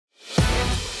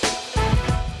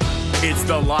It's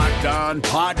the Locked On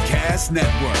Podcast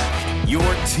Network, your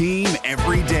team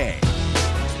every day.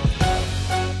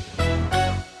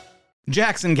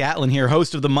 Jackson Gatlin here,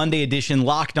 host of the Monday edition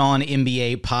Locked On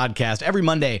NBA podcast. Every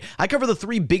Monday, I cover the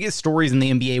three biggest stories in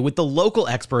the NBA with the local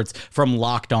experts from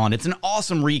Locked On. It's an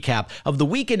awesome recap of the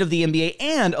weekend of the NBA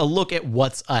and a look at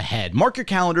what's ahead. Mark your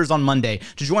calendars on Monday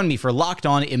to join me for Locked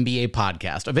On NBA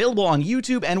podcast, available on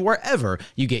YouTube and wherever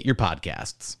you get your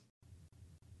podcasts.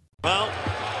 Well,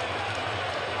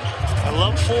 I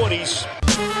love 40s.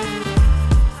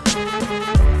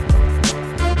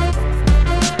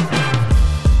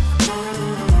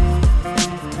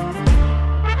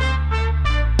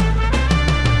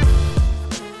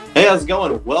 Hey, how's it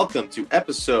going? Welcome to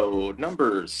episode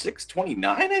number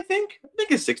 629, I think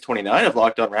it's 629 of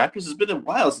Locked On Raptors. It's been a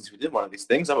while since we did one of these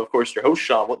things. I'm, of course, your host,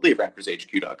 Sean Woodley of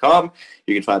RaptorsHQ.com.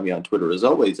 You can find me on Twitter, as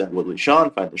always, at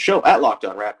WoodleySean. Find the show at Locked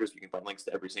On Raptors. You can find links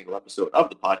to every single episode of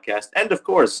the podcast. And, of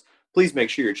course, please make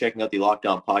sure you're checking out the Locked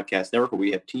On Podcast Network, where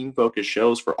we have team-focused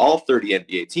shows for all 30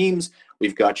 NBA teams.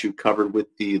 We've got you covered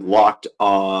with the Locked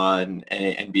On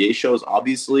NBA shows.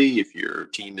 Obviously, if your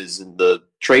team is in the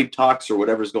trade talks or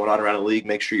whatever's going on around the league,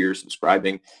 make sure you're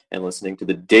subscribing and listening to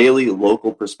the daily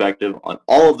local perspective on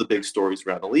all of the big stories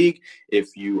around the league.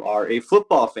 If you are a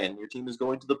football fan and your team is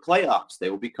going to the playoffs, they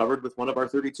will be covered with one of our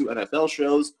 32 NFL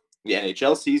shows. The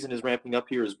NHL season is ramping up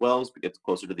here as well as we get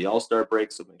closer to the All-Star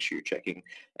break, so make sure you're checking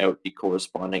out the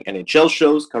corresponding NHL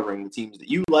shows covering the teams that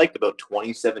you like. About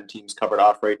 27 teams covered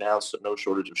off right now, so no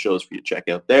shortage of shows for you to check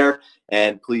out there.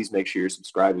 And please make sure you're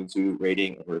subscribing to,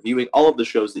 rating, and reviewing all of the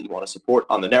shows that you want to support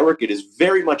on the network. It is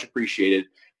very much appreciated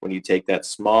when you take that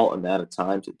small amount of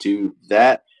time to do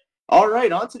that. All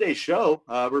right, on today's show,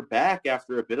 we're back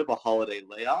after a bit of a holiday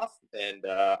layoff, and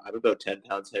I'm about 10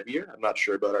 pounds heavier. I'm not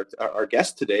sure about our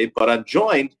guest today, but I'm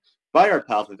joined by our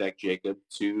pal Vivek Jacob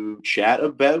to chat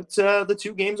about the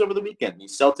two games over the weekend. The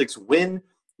Celtics win,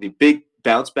 the big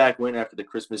bounce-back win after the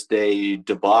Christmas Day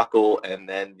debacle, and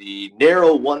then the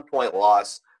narrow one-point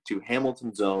loss to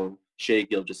Hamilton's own Shai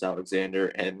Gilgeous-Alexander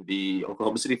and the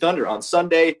Oklahoma City Thunder on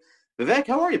Sunday. Vivek,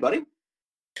 how are you, buddy?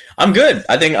 I'm good.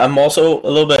 I think I'm also a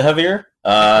little bit heavier.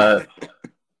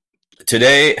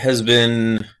 Today has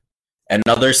been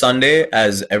another Sunday,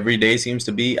 as every day seems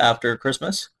to be after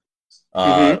Christmas,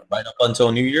 right up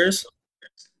until New Year's.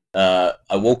 I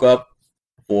woke up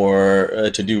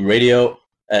to do radio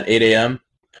at 8 a.m.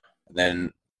 And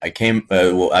then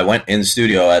I went in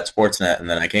studio at Sportsnet, and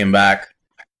then I came back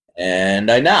and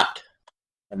I napped.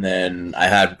 And then I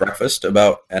had breakfast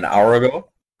about an hour ago.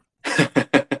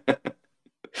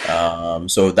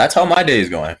 So that's how my day is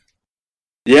going.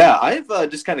 Yeah, I've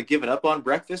just kind of given up on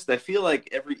breakfast. I feel like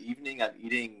every evening I'm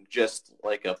eating just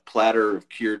like a platter of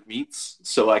cured meats.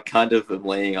 So I kind of am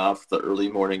laying off the early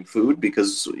morning food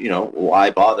because,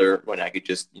 why bother when I could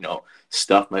just,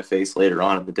 stuff my face later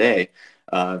on in the day.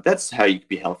 That's how you can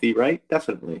be healthy, right?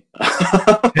 Definitely.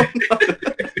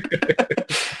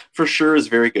 For sure is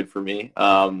very good for me.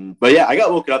 But yeah, I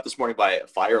got woken up this morning by a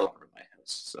fire alarm in my house.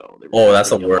 So that's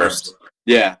the worst.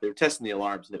 Yeah, they were testing the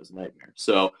alarms, and it was a nightmare.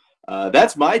 So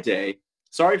that's my day.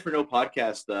 Sorry for no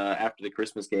podcast after the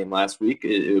Christmas game last week.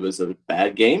 It was a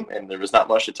bad game, and there was not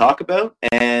much to talk about.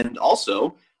 And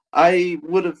also, I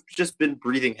would have just been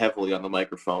breathing heavily on the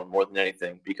microphone more than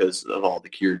anything because of all the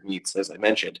cured meats, as I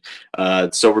mentioned.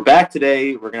 So we're back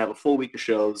today. We're going to have a full week of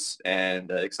shows,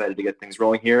 and excited to get things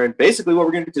rolling here. And basically what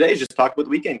we're going to do today is just talk about the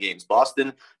weekend games.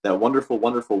 Boston, that wonderful,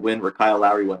 wonderful win where Kyle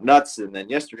Lowry went nuts, and then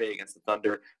yesterday against the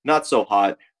Thunder, not so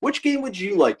hot. Which game would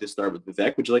you like to start with,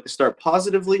 Vivek? Would you like to start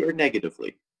positively or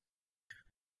negatively?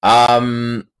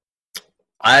 I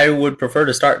would prefer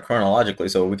to start chronologically,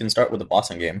 so we can start with the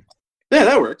Boston game. Yeah,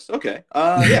 that works. Okay.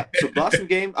 Yeah. So Boston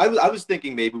game. I was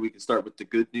thinking maybe we could start with the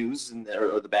good news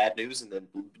or the bad news, and then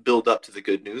build up to the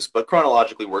good news. But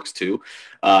chronologically works too.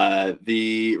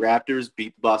 The Raptors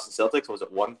beat the Boston Celtics. Was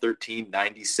it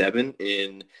 113-97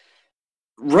 in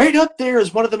right up there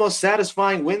as one of the most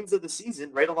satisfying wins of the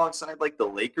season, right alongside like the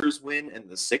Lakers win and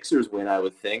the Sixers win, I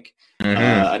would think.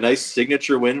 A nice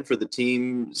signature win for the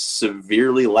team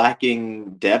severely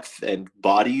lacking depth and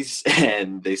bodies,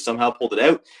 and they somehow pulled it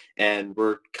out and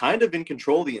were kind of in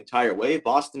control the entire way.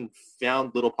 Boston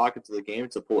found little pockets of the game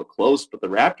to pull it close, but the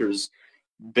Raptors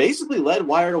basically led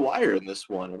wire to wire in this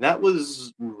one, and that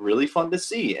was really fun to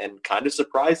see and kind of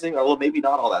surprising, although maybe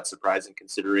not all that surprising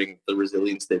considering the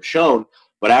resilience they've shown.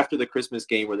 But after the Christmas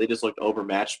game where they just looked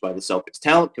overmatched by the Celtics'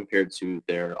 talent compared to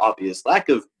their obvious lack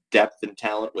of depth and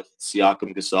talent with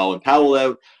Siakam, Gasol, and Powell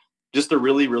out, just a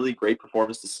really, really great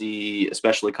performance to see,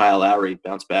 especially Kyle Lowry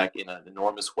bounce back in an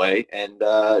enormous way and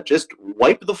just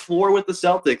wipe the floor with the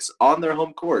Celtics on their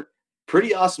home court.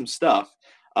 pretty awesome stuff.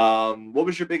 What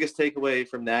was your biggest takeaway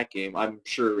from that game? I'm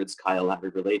sure it's Kyle Lowry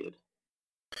related.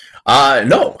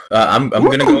 No, I'm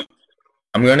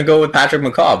gonna go with Patrick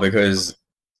McCaw because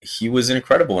he was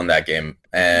incredible in that game,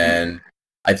 and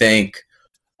I think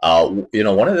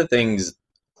one of the things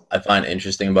I find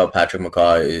interesting about Patrick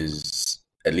McCaw is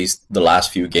at least the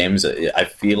last few games. I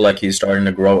feel like he's starting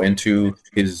to grow into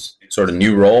his sort of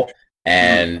new role,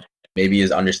 and maybe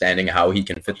is understanding how he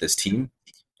can fit this team.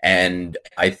 And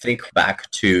I think back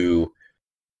to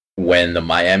when the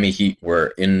Miami Heat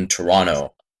were in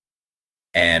Toronto,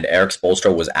 and Eric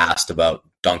Spoelstra was asked about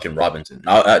Duncan Robinson.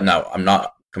 Now, I'm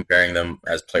not comparing them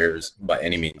as players by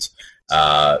any means,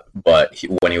 but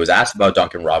when he was asked about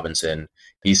Duncan Robinson,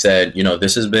 he said,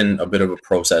 this has been a bit of a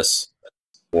process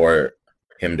for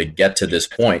him to get to this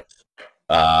point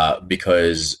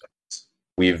because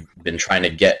we've been trying to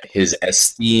get his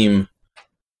esteem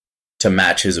to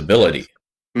match his ability,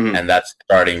 and that's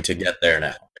starting to get there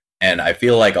now. And I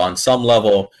feel like on some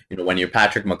level, when you're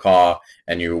Patrick McCaw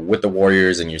and you're with the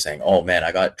Warriors and you're saying, "Oh man,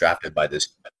 I got drafted by this.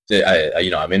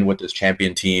 I'm in with this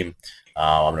champion team.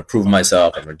 I'm gonna prove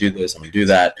myself. I'm gonna do this. I'm gonna do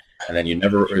that." And then you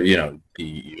never,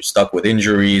 you're stuck with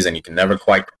injuries and you can never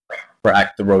quite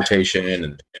crack the rotation.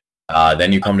 And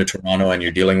then you come to Toronto and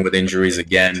you're dealing with injuries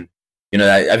again.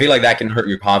 I feel like that can hurt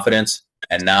your confidence.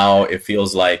 And now it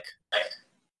feels like,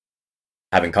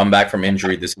 having come back from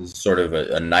injury, this is sort of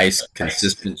a nice,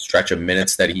 consistent stretch of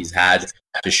minutes that he's had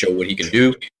to show what he can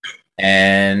do.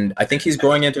 And I think he's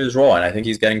growing into his role, and I think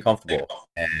he's getting comfortable.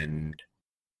 And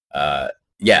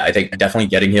I think definitely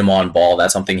getting him on ball,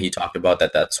 that's something he talked about,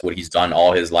 that's what he's done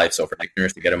all his life. So for Nick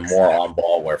Nurse to get him more on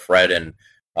ball, where Fred and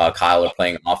Kyle are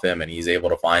playing off him and he's able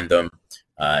to find them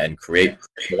and create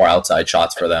more outside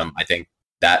shots for them, I think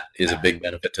that is a big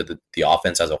benefit to the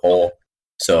offense as a whole.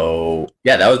 So,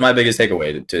 that was my biggest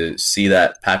takeaway, to see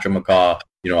that Patrick McCaw,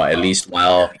 at least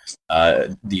while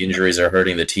the injuries are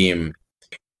hurting the team,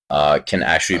 can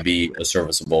actually be a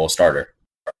serviceable starter.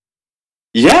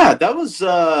 Yeah, that was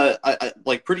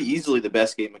like pretty easily the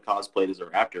best game McCaw's played as a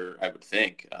Raptor, I would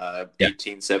think.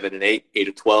 18, 7, and 8, 8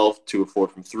 of 12, 2 of 4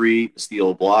 from 3,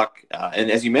 steal, block.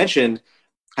 And as you mentioned,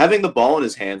 having the ball in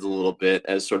his hands a little bit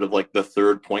as sort of like the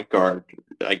third point guard,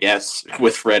 I guess,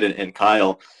 with Fred and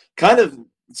Kyle, kind of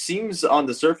seems on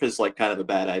the surface like kind of a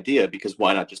bad idea, because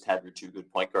why not just have your two good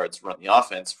point guards run the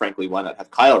offense? Frankly, why not have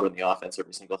Kyle run the offense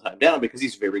every single time down? Because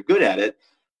he's very good at it.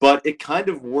 But it kind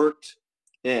of worked,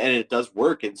 and it does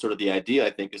work. And sort of the idea, I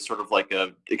think, is sort of like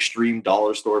a extreme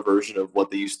dollar store version of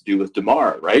what they used to do with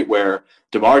DeMar, right? Where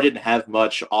DeMar didn't have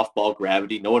much off-ball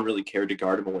gravity. No one really cared to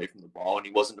guard him away from the ball, and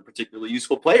he wasn't a particularly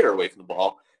useful player away from the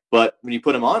ball. But when you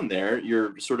put him on there,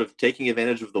 you're sort of taking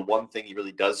advantage of the one thing he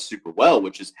really does super well,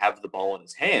 which is have the ball in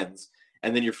his hands.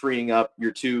 And then you're freeing up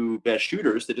your two best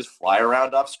shooters to just fly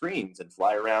around off screens and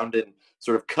fly around and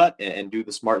sort of cut and do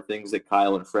the smart things that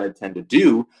Kyle and Fred tend to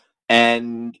do.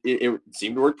 And it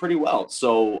seemed to work pretty well.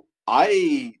 So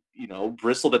I,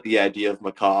 bristled at the idea of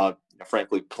McCaw,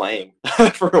 frankly, playing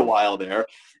for a while there.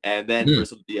 And then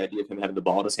bristled at the idea of him having the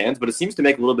ball in his hands. But it seems to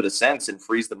make a little bit of sense and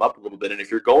frees them up a little bit. And if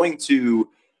you're going to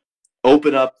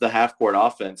open up the half-court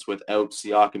offense without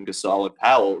Siakam, Gasol, and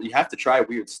Powell, you have to try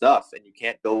weird stuff, and you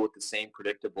can't go with the same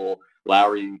predictable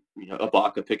Lowry,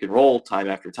 Ibaka pick and roll time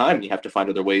after time. And you have to find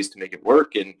other ways to make it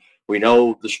work. And we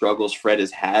know the struggles Fred has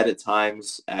had at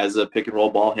times as a pick and roll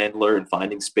ball handler and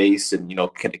finding space and,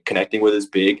 connecting with his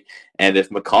big. And if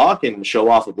McCaw can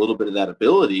show off a little bit of that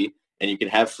ability, and you can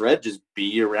have Fred just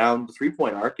be around the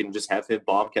three-point arc and just have him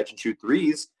bomb, catch, and shoot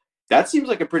threes, that seems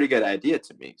like a pretty good idea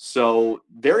to me. So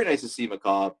very nice to see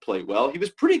McCaw play well. He was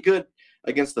pretty good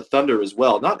against the Thunder as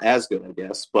well. Not as good, I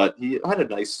guess, but he had a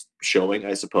nice showing,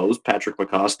 I suppose, Patrick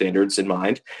McCaw standards in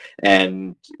mind.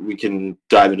 And we can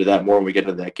dive into that more when we get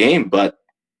into that game. But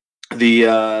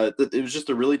it was just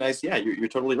a really nice, you're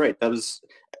totally right. That was,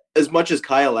 as much as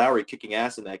Kyle Lowry kicking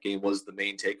ass in that game was the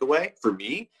main takeaway for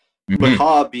me,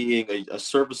 McCaw being a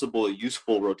serviceable,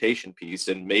 useful rotation piece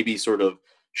and maybe sort of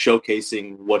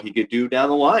showcasing what he could do down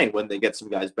the line when they get some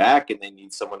guys back and they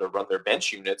need someone to run their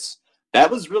bench units. That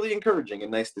was really encouraging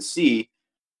and nice to see.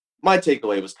 My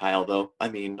takeaway was Kyle, though. I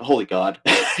mean, holy God.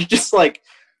 Just like,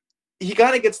 he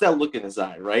kind of gets that look in his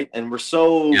eye, right? And we're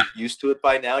so used to it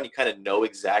by now, and you kind of know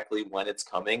exactly when it's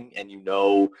coming, and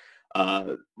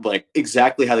like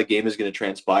exactly how the game is going to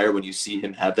transpire when you see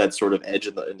him have that sort of edge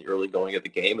in the early going of the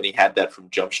game, and he had that from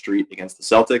Jump Street against the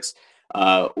Celtics.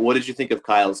 What did you think of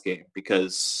Kyle's game?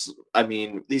 Because, I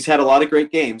mean, he's had a lot of great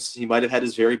games. He might have had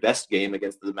his very best game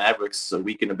against the Mavericks a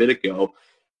week and a bit ago.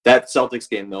 That Celtics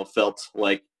game, though, felt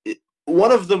like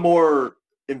one of the more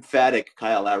emphatic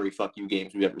Kyle Lowry fuck you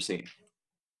games we've ever seen.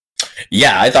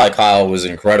 Yeah, I thought Kyle was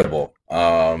incredible.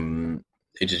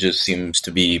 It just seems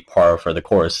to be par for the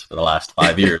course for the last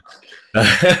 5 years.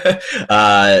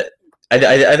 I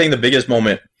think the biggest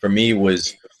moment for me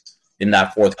was in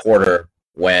that fourth quarter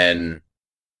when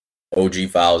OG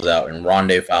fouls out and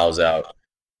Rondé fouls out,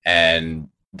 and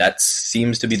that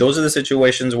seems to be those are the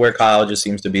situations where Kyle just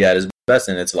seems to be at his best,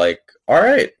 and it's like, all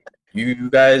right, you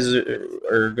guys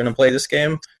are gonna play this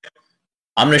game.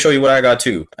 I'm gonna show you what I got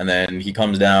too. And then he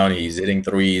comes down, he's hitting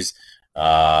threes.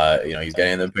 He's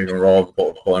getting in the pick and roll,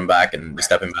 pulling back and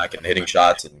stepping back and hitting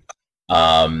shots, and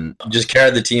just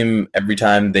carried the team every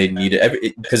time they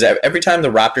needed. Because every time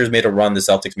the Raptors made a run, the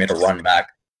Celtics made a run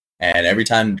back, and every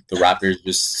time the Raptors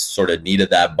just sort of needed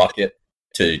that bucket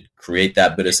to create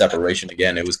that bit of separation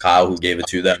again, it was Kyle who gave it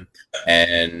to them,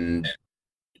 and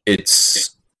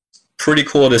it's pretty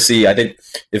cool to see. I think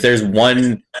if there's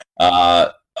one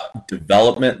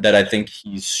development that I think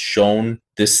he's shown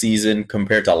this season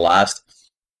compared to last,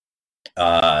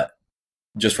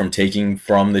 just from taking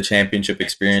from the championship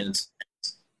experience,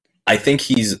 I think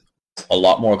he's a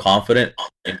lot more confident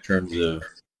in terms of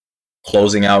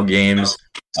closing out games,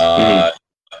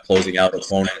 closing out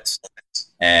opponents,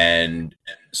 and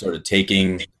sort of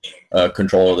taking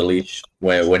control of the leash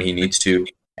when he needs to,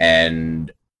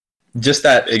 and just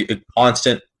that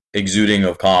constant exuding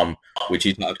of calm, which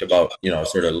he talked about,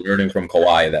 sort of learning from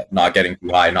Kawhi, that not getting too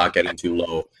high, not getting too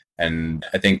low. And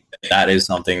I think that is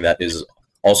something that is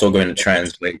also going to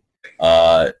translate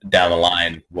down the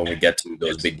line when we get to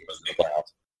those big games in the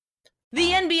playoffs.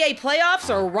 The NBA playoffs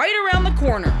are right around the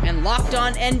corner, and Locked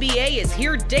On NBA is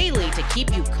here daily to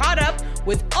keep you caught up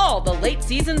with all the late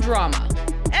season drama.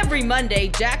 Every Monday,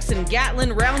 Jackson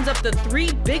Gatlin rounds up the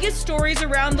 3 biggest stories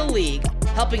around the league,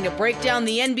 helping to break down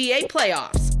the NBA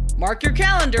playoffs. Mark your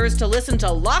calendars to listen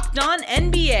to Locked On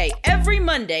NBA every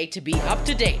Monday to be up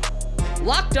to date.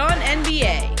 Locked On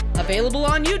NBA, available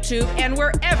on YouTube and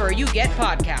wherever you get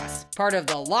podcasts. Part of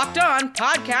the Locked On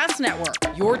Podcast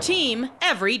Network, your team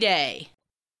every day.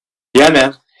 Yeah,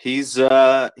 man. He's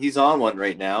on one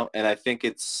right now, and I think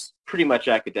it's pretty much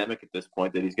academic at this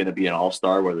point that he's going to be an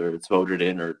all-star, whether it's voted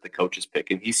in or the coach's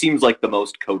pick. And he seems like the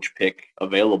most coach pick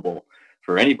available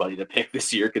for anybody to pick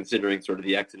this year, considering sort of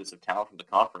the exodus of talent from the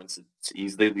conference.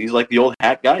 He's like the old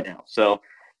hat guy now. So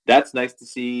that's nice to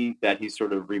see that he's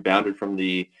sort of rebounded from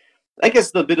the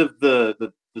bit of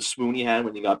the swoon he had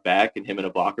when he got back, and him and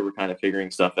Ibaka were kind of figuring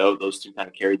stuff out. Those two kind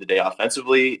of carried the day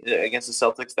offensively against the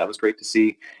Celtics. That was great to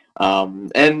see.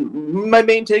 And my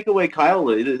main takeaway, Kyle,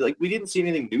 like, we didn't see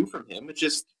anything new from him. It's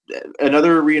just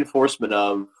another reinforcement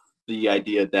of the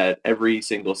idea that every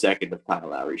single second of Kyle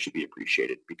Lowry should be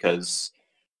appreciated, because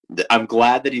I'm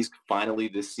glad that he's finally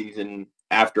this season,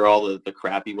 after all the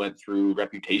crap he went through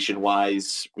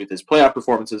reputation-wise with his playoff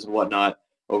performances and whatnot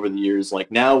over the years,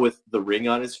 like now with the ring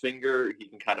on his finger, he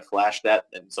can kind of flash that,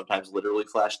 and sometimes literally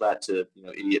flash that to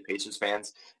idiot Pacers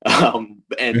fans. And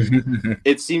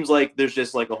it seems like there's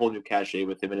just like a whole new cachet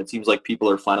with him, and it seems like people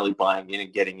are finally buying in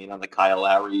and getting in on the Kyle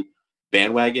Lowry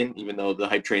bandwagon, even though the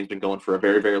hype train's been going for a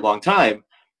very, very long time.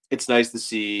 It's nice to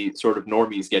see sort of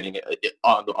normies getting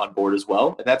on board as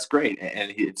well, and that's great,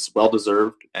 and it's well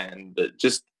deserved. And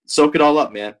just soak it all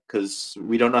up, man, because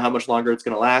we don't know how much longer it's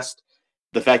going to last.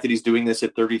 The fact that he's doing this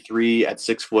at 33 at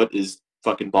 6 foot is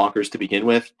fucking bonkers to begin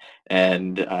with,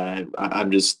 and I'm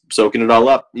just soaking it all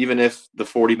up. Even if the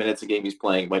 40 minutes a game he's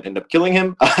playing might end up killing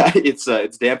him,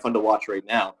 it's damn fun to watch right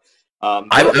now.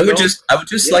 I would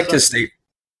just like to state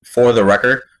for the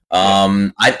record,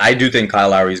 I do think Kyle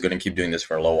Lowry is going to keep doing this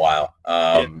for a little while.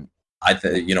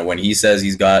 When he says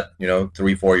he's got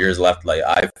 3-4 years left, like,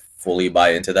 I fully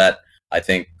buy into that. I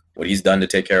think what he's done to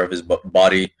take care of his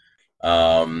body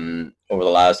over the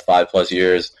last 5+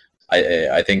 years,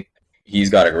 I think he's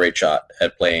got a great shot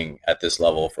at playing at this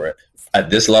level for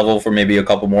maybe a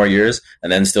couple more years,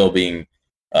 and then still being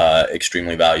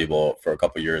extremely valuable for a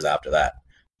couple years after that.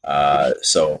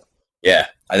 So yeah,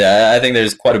 I think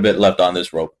there's quite a bit left on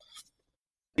this rope.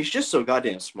 He's just so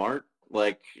goddamn smart.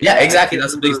 Like, yeah, exactly.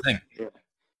 That's the biggest thing. Yeah.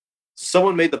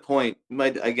 Someone made the point.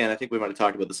 Again, I think we might have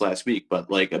talked about this last week, but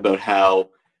like about how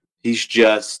he's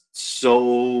just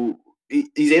so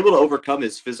he's able to overcome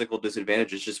his physical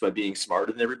disadvantages just by being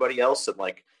smarter than everybody else, and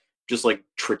like just like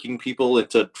tricking people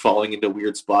into falling into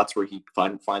weird spots where he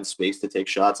finds space to take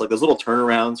shots. Like those little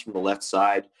turnarounds from the left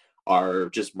side are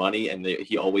just money, and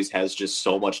he always has just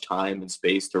so much time and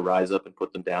space to rise up and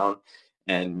put them down.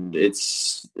 And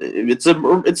it's a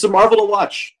marvel to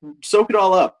watch. Soak it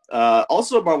all up.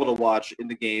 Also a marvel to watch in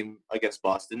the game against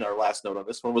Boston. Our last note on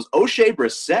this one was O'Shea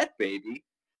Brissett, baby.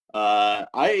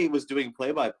 I was doing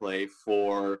play-by-play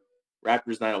for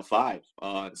Raptors 905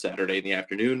 on Saturday in the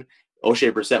afternoon.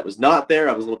 O'Shea Brissett was not there.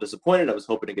 I was a little disappointed. I was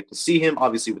hoping to get to see him.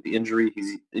 Obviously, with the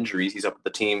injuries, he's up with the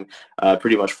team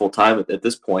pretty much full time at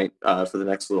this point for the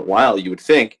next little while, you would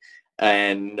think.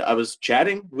 And I was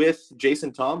chatting with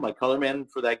Jason Tom, my color man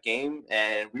for that game,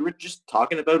 and we were just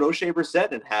talking about O'Shea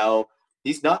Brissett and how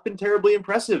he's not been terribly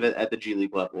impressive at the G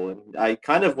League level. And I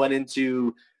kind of went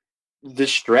into the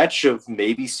stretch of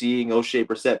maybe seeing O'Shea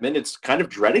Brissett minutes, kind of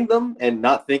dreading them and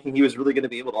not thinking he was really going to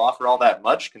be able to offer all that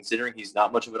much, considering he's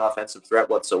not much of an offensive threat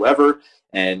whatsoever,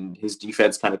 and his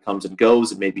defense kind of comes and goes,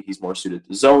 and maybe he's more suited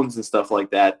to zones and stuff like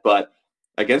that. But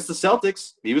against the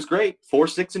Celtics, he was great,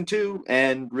 4-6-2,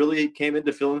 and really came in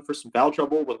to fill in for some foul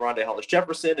trouble with Rondae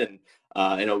Hollis-Jefferson and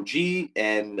OG.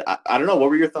 And I don't know, what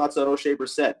were your thoughts on O'Shea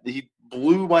Brissett? He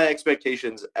blew my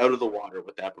expectations out of the water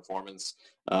with that performance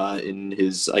in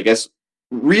his, I guess,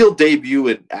 real debut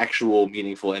in actual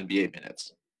meaningful NBA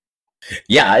minutes.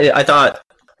 Yeah, I thought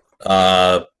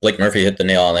Blake Murphy hit the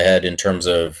nail on the head in terms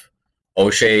of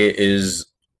O'Shea is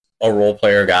a role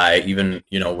player guy. Even,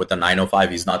 with the 905,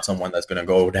 he's not someone that's going to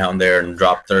go down there and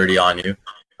drop 30 on you.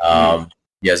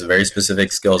 He has a very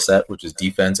specific skill set, which is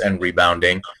defense and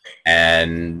rebounding.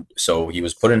 And so he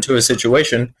was put into a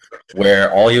situation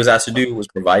where all he was asked to do was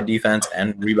provide defense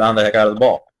and rebound the heck out of the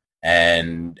ball.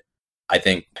 And I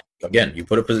think, again, you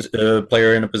put a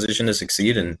player in a position to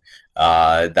succeed, and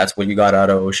that's what you got out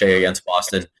of O'Shea against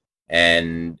Boston.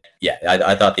 And, yeah,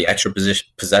 I thought the extra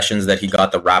possessions that he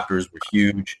got the Raptors were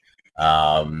huge.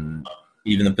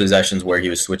 Even the possessions where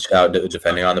he was switched out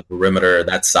defending on the perimeter,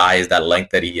 that size, that length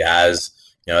that he has,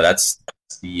 that's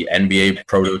the NBA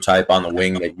prototype on the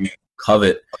wing that you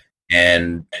covet.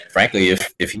 And frankly,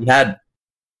 if he had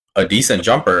a decent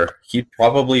jumper, he'd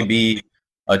probably be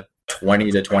a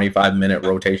 20 to 25 minute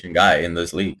rotation guy in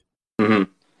this league. Mm-hmm.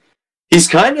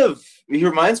 He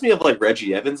reminds me of like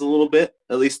Reggie Evans a little bit,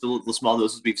 at least the small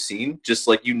doses we've seen. Just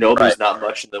like, there's not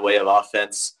much in the way of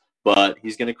offense, but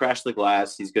he's going to crash the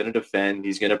glass. He's going to defend.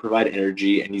 He's going to provide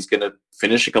energy, and he's going to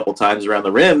finish a couple times around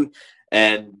the rim.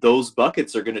 And those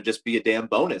buckets are going to just be a damn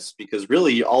bonus, because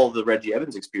really all of the Reggie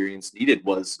Evans experience needed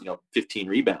was, 15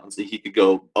 rebounds. He could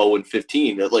go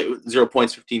 0-15, like 0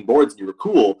 points, 15 boards, and you were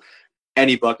cool.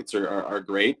 Any buckets are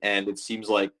great. And it seems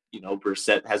like,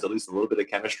 Brissett has at least a little bit of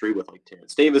chemistry with like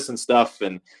Terrence Davis and stuff.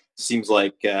 And seems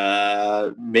like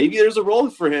maybe there's a role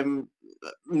for him,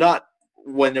 not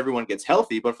when everyone gets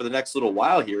healthy, but for the next little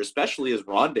while here, especially as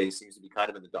Rondae seems to be kind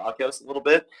of in the doghouse a little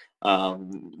bit.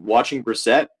 Watching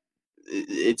Brissett,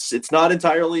 it's not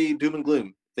entirely doom and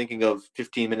gloom thinking of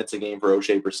 15 minutes a game for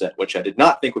O'Shea Brissett, which I did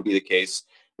not think would be the case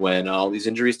when all these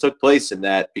injuries took place, and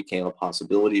that became a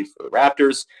possibility for the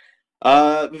Raptors.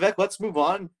 Vivek, let's move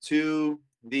on to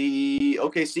the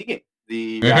OKC game.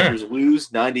 The Raptors lose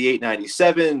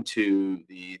 98-97 to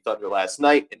the Thunder last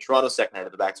night in Toronto, second night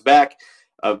of the back-to-back.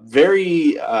 A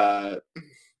very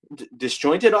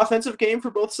disjointed offensive game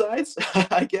for both sides,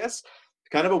 I guess.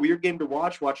 Kind of a weird game to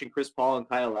watching Chris Paul and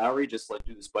Kyle Lowry just like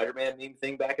do the Spider-Man meme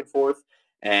thing back and forth.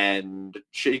 And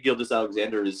Shai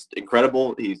Gilgeous-Alexander is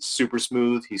incredible. He's super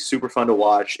smooth. He's super fun to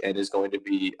watch and is going to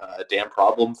be a damn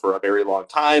problem for a very long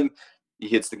time. He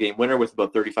hits the game winner with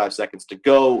about 35 seconds to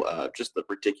go. Just the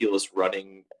ridiculous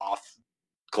running off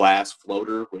glass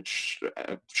floater, which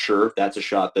sure, that's a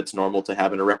shot that's normal to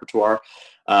have in a repertoire.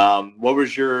 What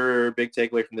was your big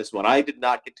takeaway from this one? I did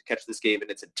not get to catch this game in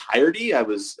its entirety. I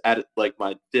was at like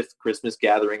my 5th Christmas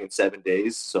gathering in 7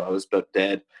 days, so I was about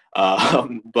dead.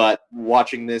 But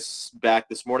watching this back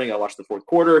this morning, I watched the fourth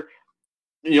quarter.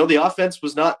 The offense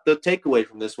was not the takeaway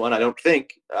from this one, I don't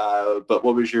think. But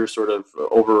what was your sort of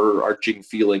overarching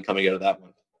feeling coming out of that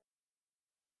one?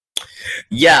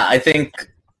 Yeah, I think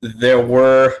there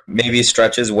were maybe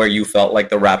stretches where you felt like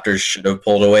the Raptors should have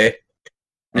pulled away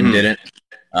and didn't.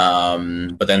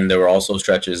 But then there were also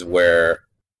stretches where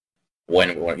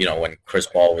when Chris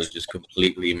Paul was just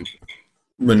completely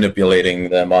manipulating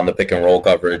them on the pick and roll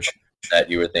coverage, that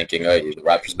you were thinking, oh, the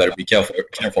Raptors better be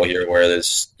careful here, where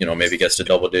this maybe gets to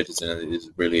double digits and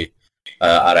is really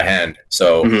out of hand.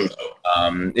 So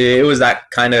it was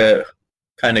that kind of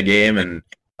game, and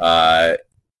the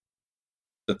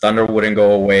Thunder wouldn't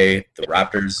go away. The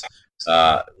Raptors,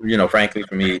 frankly,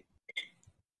 for me,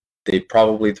 they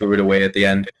probably threw it away at the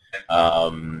end.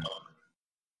 The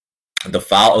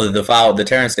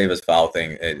Terrence Davis foul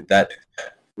thing, that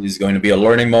is going to be a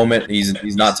learning moment.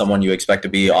 He's not someone you expect to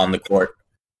be on the court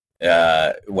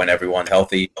when everyone's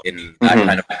healthy in that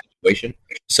kind of situation.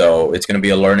 So it's going to be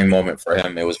a learning moment for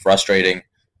him. It was frustrating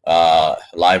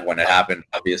live when it happened,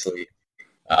 obviously.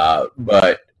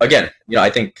 But again, I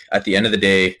think at the end of the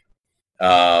day,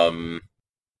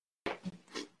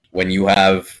 when you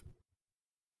have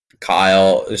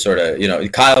Kyle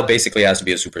Kyle basically has to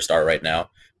be a superstar right now.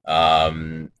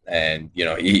 And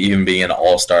even being an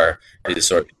all-star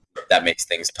is that makes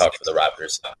things tough for the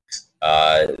Raptors.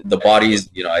 The bodies,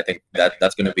 I think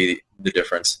that's going to be the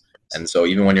difference. And so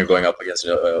even when you're going up against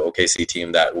an OKC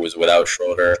team that was without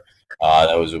Schroeder,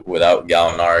 that was without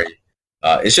Gallinari,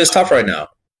 it's just tough right now.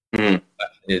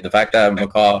 The fact that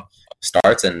McCaw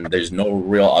starts and there's no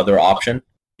real other option,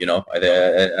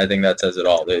 I think that says it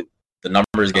all. The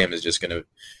numbers game is just going to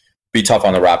be tough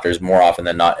on the Raptors more often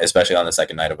than not, especially on the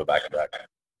second night of a back-to-back.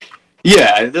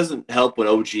 Yeah, it doesn't help when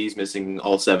OG's missing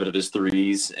all 7 of his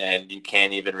threes, and you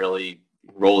can't even really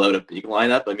roll out a big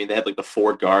lineup. I mean, they had like the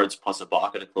 4 guards plus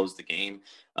Ibaka to close the game.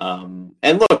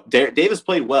 And look, Davis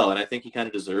played well, and I think he kind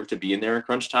of deserved to be in there in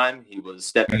crunch time. He was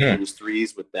stepping into his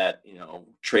threes with that,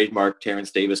 trademark Terrence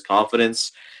Davis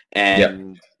confidence,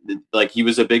 and like he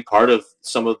was a big part of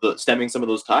stemming some of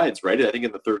those tides, right? I think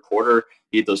in the third quarter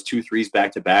he had those 2 threes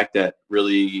back to back that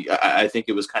really, I think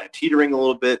it was kind of teetering a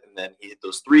little bit, and then he hit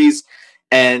those threes,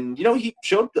 and he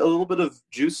showed a little bit of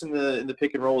juice in the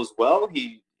pick and roll as well.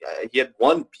 He had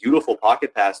one beautiful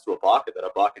pocket pass to Ibaka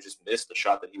that Ibaka just missed, a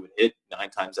shot that he would hit 9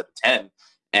 times out of 10,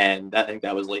 and I think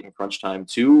that was late in crunch time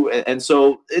too. And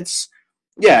so it's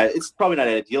probably not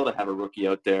ideal to have a rookie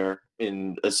out there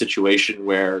in a situation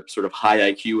where sort of high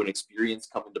IQ and experience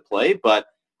come into play, but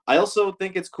I also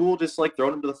think it's cool just like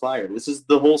throwing him to the fire. This is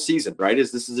the whole season, right?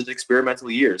 This is an experimental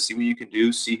year. See what you can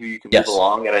do, see who you can move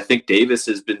along, and I think Davis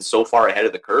has been so far ahead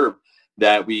of the curve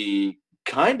that we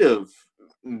kind of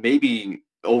maybe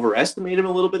overestimate him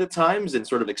a little bit at times and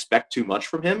sort of expect too much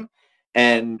from him.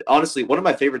 And honestly, one of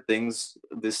my favorite things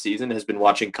this season has been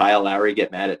watching Kyle Lowry get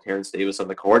mad at Terrence Davis on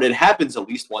the court. It happens at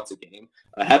least once a game.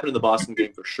 It happened in the Boston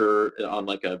game for sure on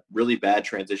like a really bad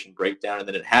transition breakdown. And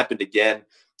then it happened again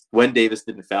when Davis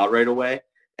didn't foul right away.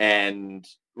 And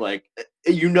like,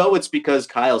 it's because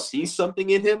Kyle sees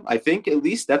something in him. I think at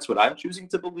least that's what I'm choosing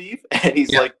to believe. And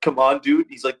he's like, come on, dude.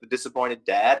 He's like the disappointed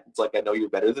dad. It's like, I know you're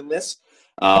better than this.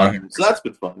 So that's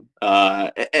been fun.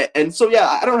 And so,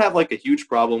 I don't have like a huge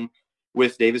problem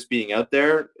with Davis being out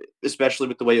there, especially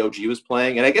with the way OG was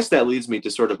playing. And I guess that leads me to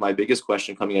sort of my biggest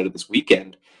question coming out of this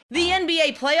weekend. The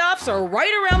NBA playoffs are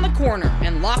right around the corner,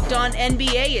 and Locked On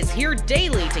NBA is here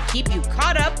daily to keep you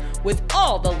caught up with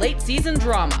all the late season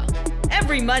drama.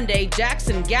 Every Monday,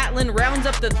 Jackson Gatlin rounds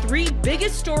up the 3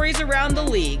 biggest stories around the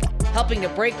league, helping to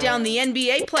break down the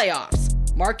NBA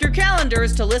playoffs. Mark your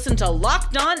calendars to listen to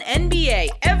Locked On NBA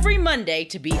every Monday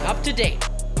to be up to date.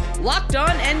 Locked On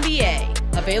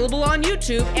NBA, available on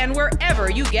YouTube and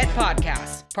wherever you get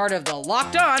podcasts. Part of the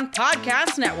Locked On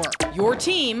Podcast Network, your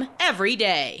team every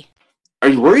day. Are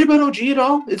you worried about OG at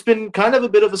all? It's been kind of a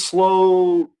bit of a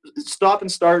slow stop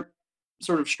and start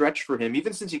sort of stretch for him,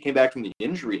 even since he came back from the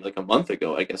injury like a month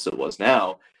ago, I guess it was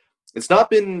now. It's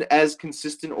not been as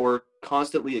consistent or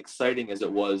constantly exciting as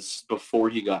it was before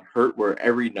he got hurt, where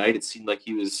every night it seemed like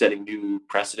he was setting new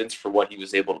precedents for what he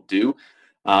was able to do.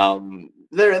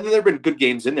 There have been good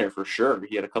games in there for sure.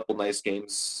 He had a couple nice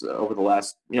games over the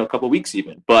last couple weeks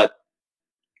even. But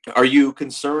are you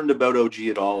concerned about OG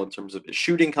at all in terms of his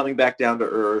shooting coming back down to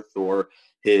earth, or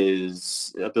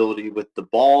his ability with the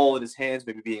ball in his hands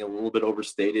maybe being a little bit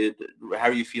overstated? How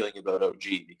are you feeling about OG?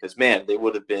 Because man, they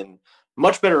would have been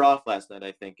much better off last night,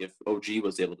 I think, if OG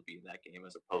was able to be in that game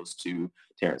as opposed to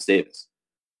Terrence Davis.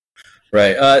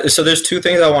 Right. So there's 2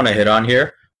 things I want to hit on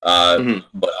here. But I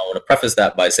want to preface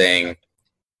that by saying,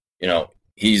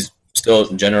 he's still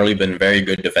generally been very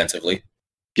good defensively.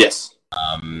 Yes.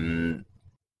 And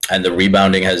the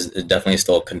rebounding has definitely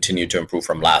still continued to improve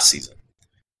from last season.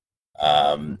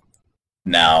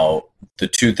 Now, the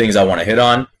 2 things I want to hit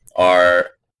on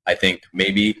are, I think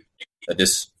maybe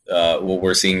this what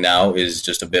we're seeing now is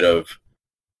just a bit of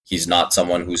he's not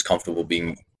someone who's comfortable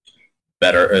being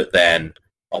better than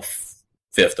a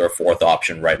 5th or 4th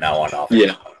option right now on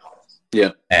offense.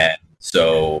 Yeah. And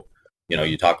so,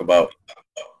 you talk about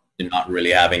not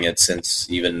really having it since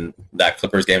even that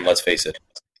Clippers game, let's face it.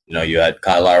 You had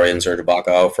Kyle Lowry and Serge Ibaka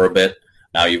out for a bit.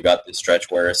 Now you've got this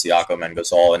stretch where Siakam and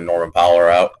Gasol and Norman Powell are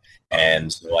out.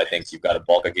 And so I think you've got a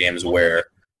bulk of games where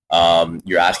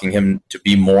you're asking him to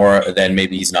be more than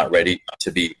maybe he's not ready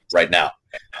to be right now.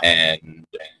 And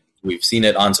we've seen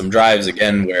it on some drives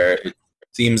again where it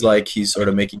seems like he's sort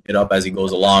of making it up as he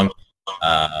goes along.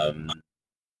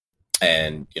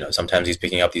 And, sometimes he's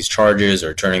picking up these charges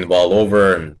or turning the ball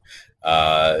over. And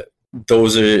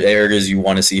those are areas you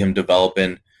want to see him develop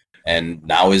in. And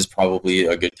now is probably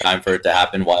a good time for it to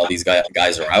happen while these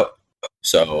guys are out.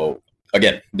 So,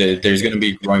 again, there's going to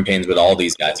be growing pains with all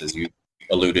these guys, as you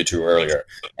alluded to earlier.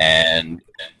 And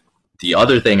the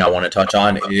other thing I want to touch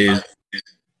on is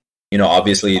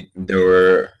obviously there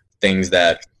were things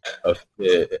that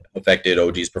affected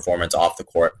OG's performance off the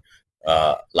court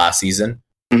last season.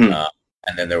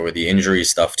 And then there were the injury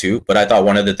stuff too. But I thought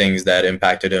one of the things that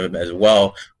impacted him as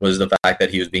well was the fact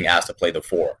that he was being asked to play the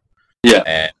 4.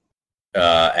 Yeah.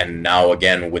 And now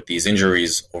again with these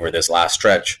injuries over this last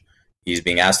stretch, he's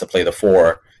being asked to play the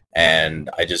 4. And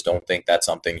I just don't think that's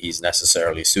something he's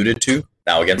necessarily suited to.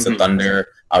 Now against the Thunder,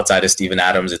 outside of Steven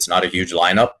Adams, it's not a huge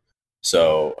lineup.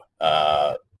 So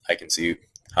I can see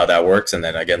how that works. And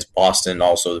then against Boston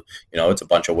also, it's a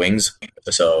bunch of wings.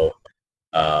 So,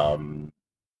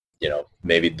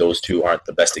 maybe those two aren't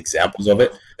the best examples of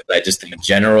it. But I just think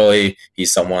generally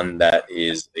he's someone that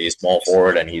is a small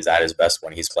forward and he's at his best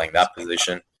when he's playing that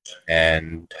position.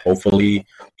 And hopefully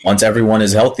once everyone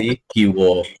is healthy, he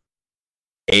will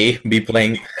be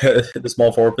playing the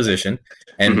small forward position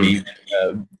and B,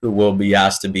 will be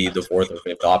asked to be the 4th or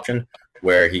 5th option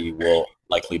where he will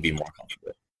likely be more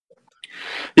comfortable.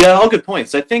 Yeah, all good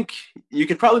points. I think you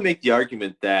could probably make the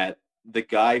argument that the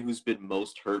guy who's been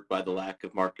most hurt by the lack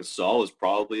of Marc Gasol is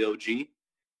probably OG,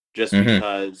 just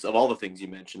because of all the things you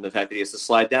mentioned, the fact that he has to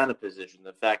slide down a position,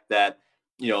 the fact that,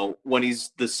 when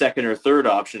he's the 2nd or 3rd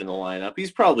option in the lineup,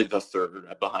 he's probably the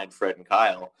 3rd behind Fred and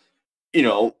Kyle,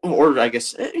 or I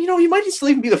guess, he might still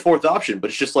even be the 4th option,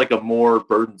 but it's just like a more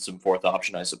burdensome 4th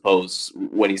option, I suppose,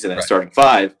 when he's in that starting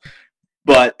 5.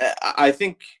 But I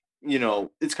think,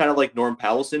 it's kind of like Norm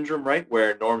Powell syndrome, right?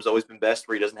 Where Norm's always been best,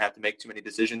 where he doesn't have to make too many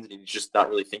decisions and he's just not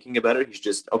really thinking about it. He's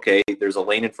just, okay, there's a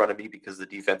lane in front of me because the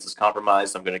defense is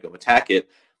compromised. I'm going to go attack it.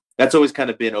 That's always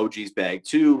kind of been OG's bag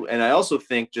too. And I also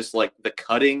think just like the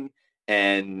cutting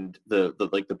and the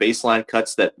baseline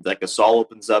cuts that like Gasol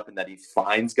opens up and that he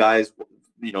finds guys,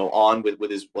 on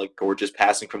with his like gorgeous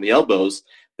passing from the elbows.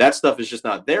 That stuff is just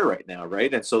not there right now,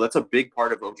 right? And so that's a big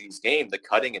part of OG's game, the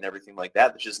cutting and everything like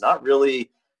that. That's just not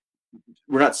really.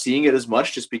 We're not seeing it as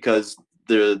much just because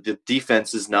the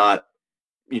defense is not,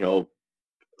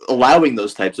 allowing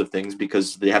those types of things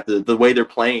because they have the way they're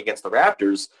playing against the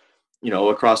Raptors,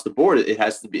 across the board,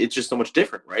 it's just so much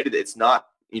different, right? It's not,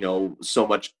 so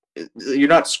much, you're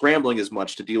not scrambling as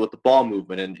much to deal with the ball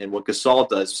movement and what Gasol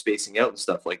does, spacing out and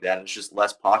stuff like that. It's just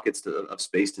less pockets of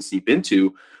space to seep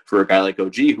into for a guy like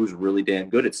OG, who's really damn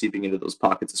good at seeping into those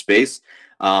pockets of space.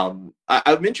 I'm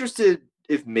interested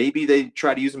if maybe they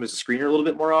try to use him as a screener a little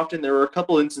bit more often. There were a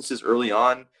couple instances early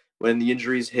on when the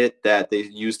injuries hit that they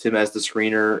used him as the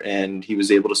screener and he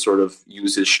was able to sort of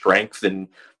use his strength and,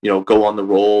 go on the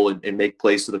roll and make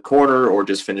plays to the corner or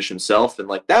just finish himself. And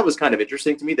like, that was kind of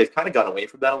interesting to me. They've kind of gone away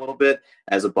from that a little bit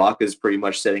as Ibaka is pretty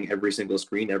much setting every single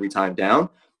screen every time down.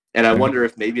 And I wonder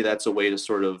if maybe that's a way to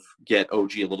sort of get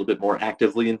OG a little bit more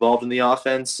actively involved in the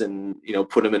offense and,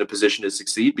 put him in a position to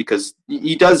succeed because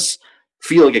he does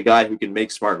feel like a guy who can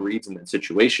make smart reads in that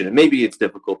situation. And maybe it's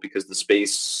difficult because the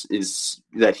space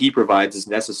that he provides is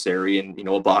necessary and,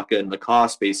 Ibaka and McCaw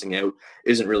spacing out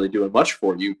isn't really doing much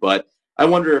for you. But I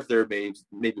wonder if there may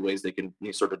maybe ways they can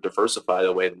sort of diversify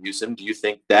the way they use him. Do you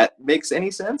think that makes any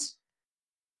sense?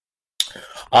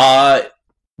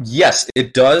 Yes,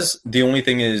 it does. The only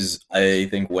thing is, I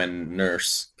think when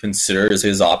Nurse considers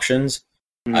his options,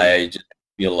 I just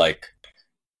feel like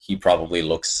he probably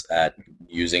looks at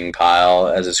using Kyle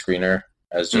as a screener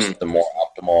as just the more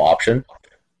optimal option.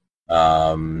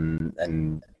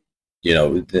 And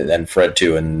Fred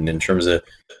too. And in terms of,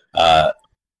 I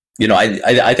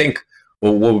think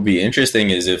what would be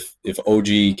interesting is if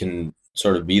OG can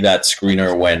sort of be that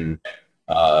screener when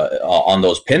on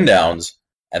those pin downs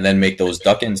and then make those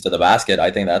duck-ins to the basket. I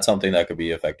think that's something that could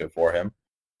be effective for him.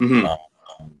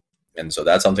 And so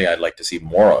that's something I'd like to see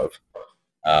more of.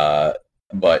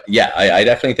 But yeah, I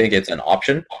definitely think it's an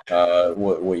option.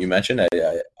 What you mentioned,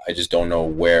 I just don't know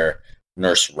where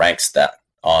Nurse ranks that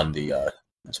on the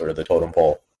sort of the totem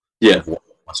pole. Yeah, of what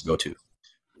he wants to go to.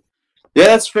 Yeah,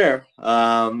 that's fair.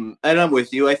 And I'm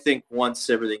with you. I think once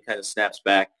everything kind of snaps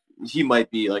back, he might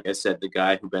be, like I said, the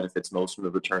guy who benefits most from the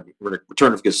return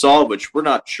of Gasol, which we're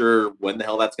not sure when the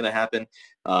hell that's going to happen.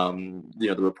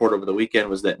 The report over the weekend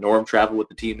was that Norm traveled with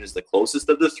the team and is the closest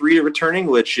of the three to returning,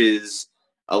 which is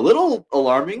a little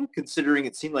alarming considering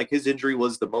it seemed like his injury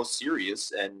was the most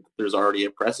serious, and there's already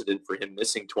a precedent for him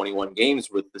missing 21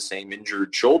 games with the same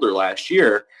injured shoulder last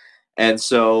year. And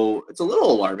so it's a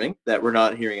little alarming that we're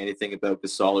not hearing anything about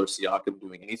Gasol or Siakam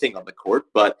doing anything on the court,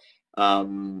 but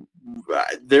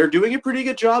they're doing a pretty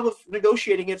good job of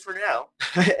negotiating it for now.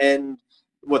 And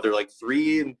they're like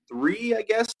 3-3, I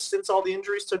guess, since all the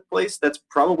injuries took place. That's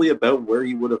probably about where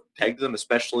you would have pegged them,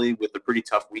 especially with a pretty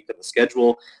tough week on the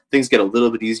schedule. Things get a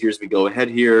little bit easier as we go ahead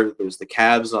here. There's the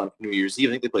Cavs on New Year's Eve.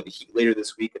 I think they play the Heat later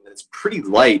this week, and then it's pretty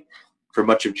light for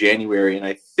much of January, and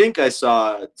I think I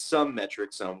saw some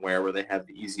metric somewhere where they have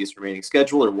the easiest remaining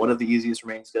schedule, or one of the easiest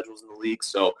remaining schedules in the league.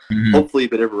 So hopefully a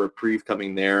bit of a reprieve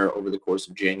coming there over the course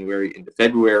of January into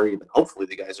February, and hopefully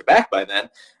the guys are back by then.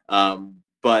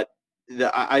 But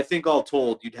I think all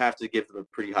told, you'd have to give them a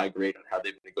pretty high grade on how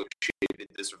they've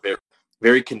negotiated this very,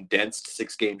 very condensed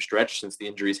 6-game stretch since the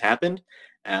injuries happened.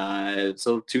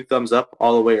 So 2 thumbs up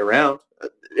all the way around.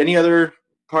 Any other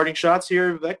parting shots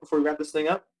here, Vivek, before we wrap this thing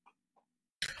up?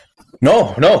 No.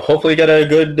 Hopefully get a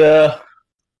good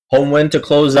home win to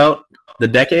close out the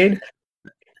decade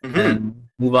and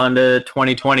move on to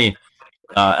 2020.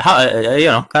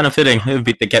 Kind of fitting.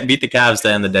 Beat the Cavs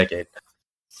to end the decade.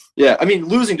 Yeah, I mean,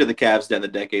 losing to the Cavs to end the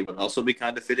decade would also be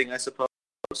kind of fitting, I suppose.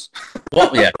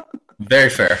 Well, yeah, very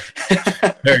fair.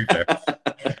 Very fair.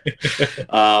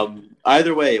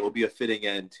 Either way, it will be a fitting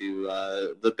end to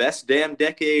the best damn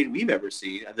decade we've ever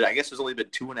seen. I guess there's only been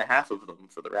 2.5 of them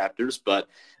for the Raptors, but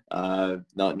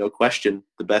no question,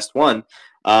 the best one.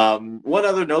 One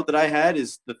other note that I had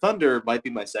is the Thunder might be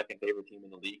my second favorite team in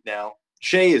the league now.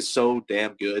 Shea is so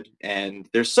damn good, and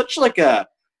there's such like a...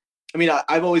 I mean,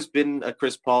 I've always been a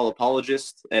Chris Paul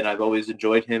apologist, and I've always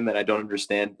enjoyed him, and I don't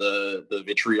understand the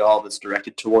vitriol that's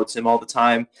directed towards him all the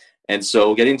time. And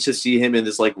so getting to see him in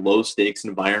this like low-stakes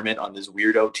environment on this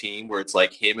weirdo team where it's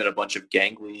like him and a bunch of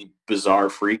gangly, bizarre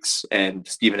freaks and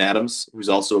Steven Adams, who's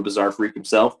also a bizarre freak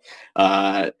himself,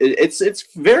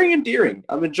 it's very endearing.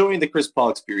 I'm enjoying the Chris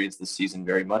Paul experience this season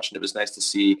very much, and it was nice to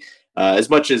see, as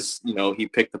much as, he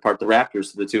picked apart the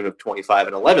Raptors to the tune of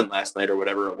 25-11 last night or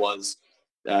whatever it was.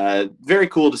 Very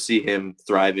cool to see him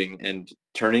thriving and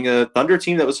turning a Thunder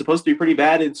team that was supposed to be pretty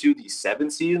bad into the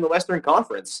 7th seed in the Western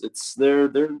Conference.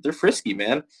 They're frisky,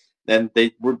 man, and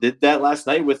they did that last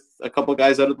night with a couple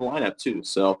guys out of the lineup too.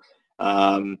 So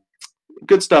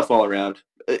good stuff all around.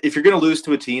 If you're going to lose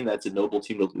to a team, that's a noble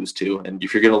team to lose to. And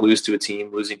if you're going to lose to a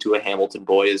team, losing to a Hamilton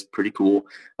boy is pretty cool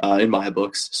in my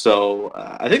books. So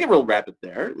I think we'll wrap it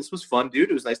there. This was fun,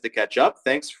 dude. It was nice to catch up.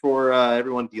 Thanks for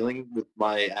everyone dealing with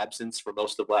my absence for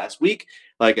most of last week.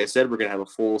 Like I said, we're going to have a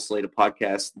full slate of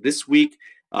podcasts this week.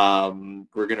 We're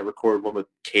going to record one with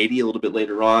Katie a little bit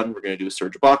later on. We're going to do a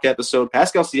Serge Ibaka episode.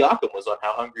 Pascal Siakam was on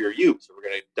How Hungry Are You? So we're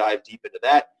going to dive deep into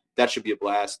that. That should be a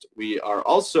blast. We are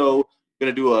also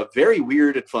going to do a very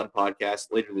weird and fun podcast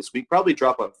later this week, probably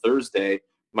drop on Thursday.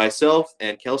 Myself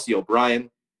and Kelsey O'Brien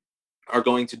are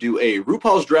going to do a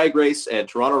RuPaul's Drag Race and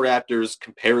Toronto Raptors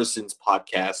comparisons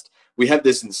podcast. We have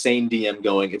this insane DM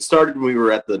going. It started when we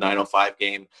were at the 9:05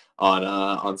 game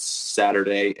on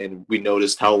Saturday, and we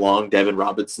noticed how long Devin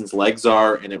Robinson's legs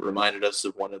are, and it reminded us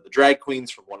of one of the drag queens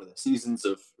from one of the seasons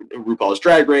of RuPaul's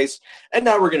Drag Race. And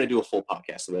now we're going to do a full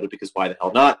podcast about it, because why the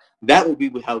hell not? That will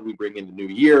be how we bring in the new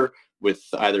year, with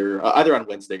either on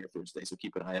Wednesday or Thursday. So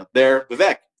keep an eye out there.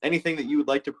 Vivek, anything that you would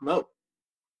like to promote?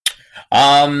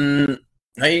 You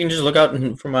can just look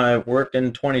out for my work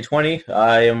in 2020.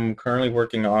 I am currently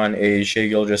working on a Shai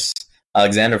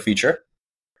Gilgeous-Alexander feature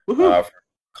for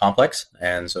Complex,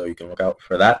 and so you can look out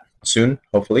for that soon,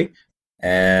 hopefully.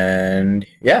 And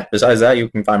yeah, besides that, you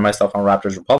can find my stuff on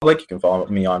Raptors Republic. You can follow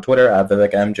me on Twitter at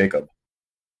Vivek M. Jacob.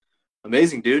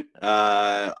 Amazing, dude.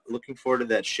 Looking forward to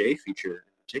that Shai feature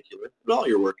in particular. But all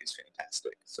your work is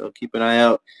fantastic. So keep an eye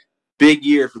out. Big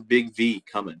year for Big V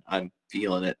coming. I'm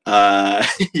feeling it.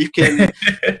 You can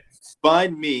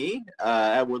find me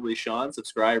at Woodley Sean.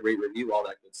 Subscribe, rate, review, all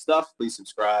that good stuff. Please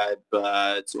subscribe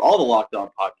to all the Locked On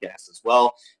podcasts as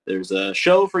well. There's a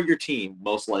show for your team,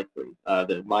 most likely,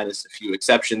 minus a few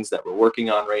exceptions that we're working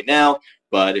on right now.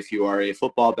 But if you are a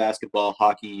football, basketball,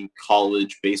 hockey,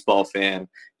 college, baseball fan,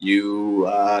 you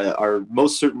are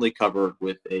most certainly covered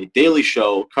with a daily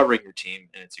show covering your team,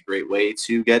 and it's a great way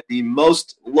to get the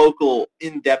most local,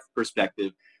 in-depth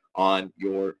perspective on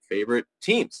your favorite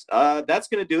teams. That's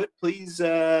going to do it. Please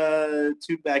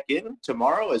tune back in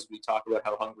tomorrow as we talk about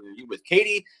How Hungry Are You with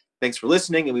Katie. Thanks for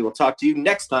listening, and we will talk to you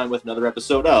next time with another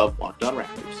episode of Locked On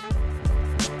Raptors.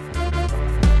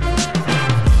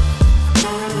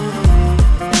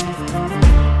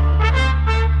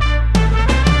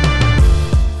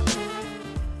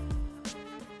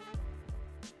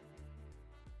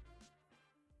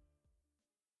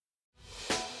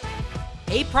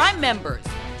 Hey, Prime members,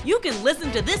 you can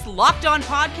listen to this Locked On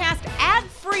podcast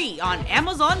ad-free on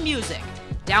Amazon Music.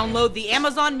 Download the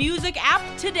Amazon Music app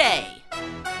today.